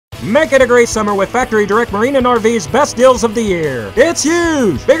Make it a great summer with Factory Direct Marine and RV's best deals of the year. It's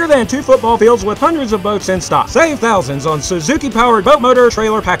huge! Bigger than 2 football fields with hundreds of boats in stock. Save thousands on Suzuki-powered boat motor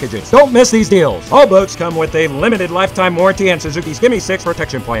trailer packages. Don't miss these deals. All boats come with a limited lifetime warranty and Suzuki's Gimme 6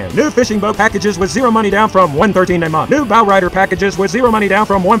 protection plan. New fishing boat packages with zero money down from $113 a month. New bow rider packages with zero money down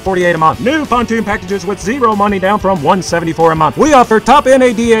from $148 a month. New pontoon packages with zero money down from $174 a month. We offer top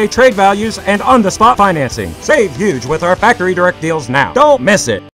NADA trade values and on-the-spot financing. Save huge with our Factory Direct deals now. Don't miss it.